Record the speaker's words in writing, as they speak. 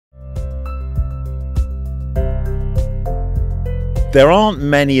There aren't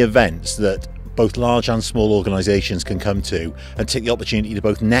many events that both large and small organisations can come to and take the opportunity to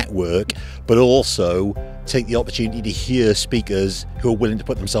both network, but also take the opportunity to hear speakers who are willing to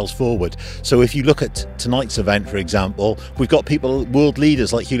put themselves forward. So if you look at tonight's event, for example, we've got people, world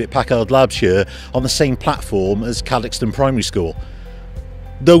leaders like Hewlett-Packard Labs here on the same platform as Cadoxton Primary School.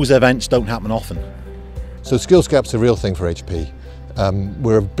 Those events don't happen often. So Skillsgap's a real thing for HP.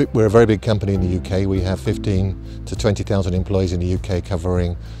 We're a very big company in the UK. We have 15 to 20,000 employees in the UK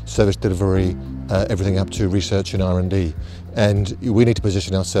covering service delivery, everything up to research and R&D. And we need to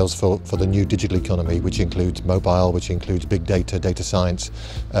position ourselves for the new digital economy, which includes mobile, which includes big data, data science,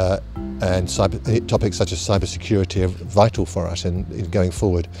 and topics such as cybersecurity are vital for us in going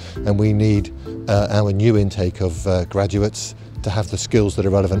forward. And we need our new intake of graduates to have the skills that are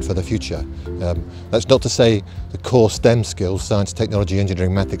relevant for the future. That's not to say the core STEM skills, science, technology,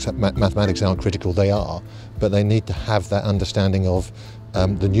 engineering, mathematics aren't critical, they are, but they need to have that understanding of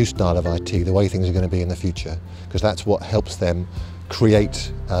the new style of IT, the way things are going to be in the future, because that's what helps them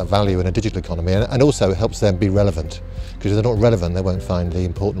create value in a digital economy, and also helps them be relevant, because if they're not relevant they won't find the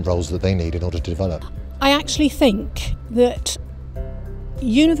important roles that they need in order to develop. I actually think that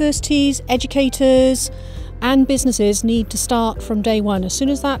universities, educators and businesses need to start from day one. As soon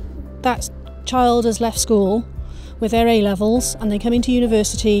as that child has left school with their A-levels and they come into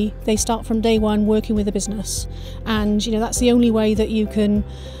university, they start from day one working with a business. And that's the only way that you can,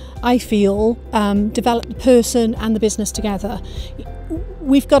 I feel, develop the person and the business together.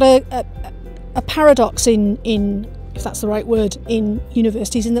 We've got a paradox in if that's the right word, in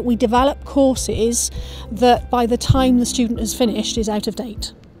universities, in that we develop courses that by the time the student has finished is out of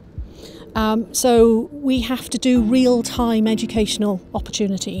date. So we have to do real-time educational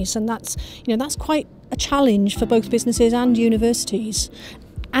opportunities, and that's quite a challenge for both businesses and universities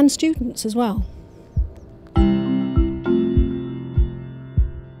and students as well.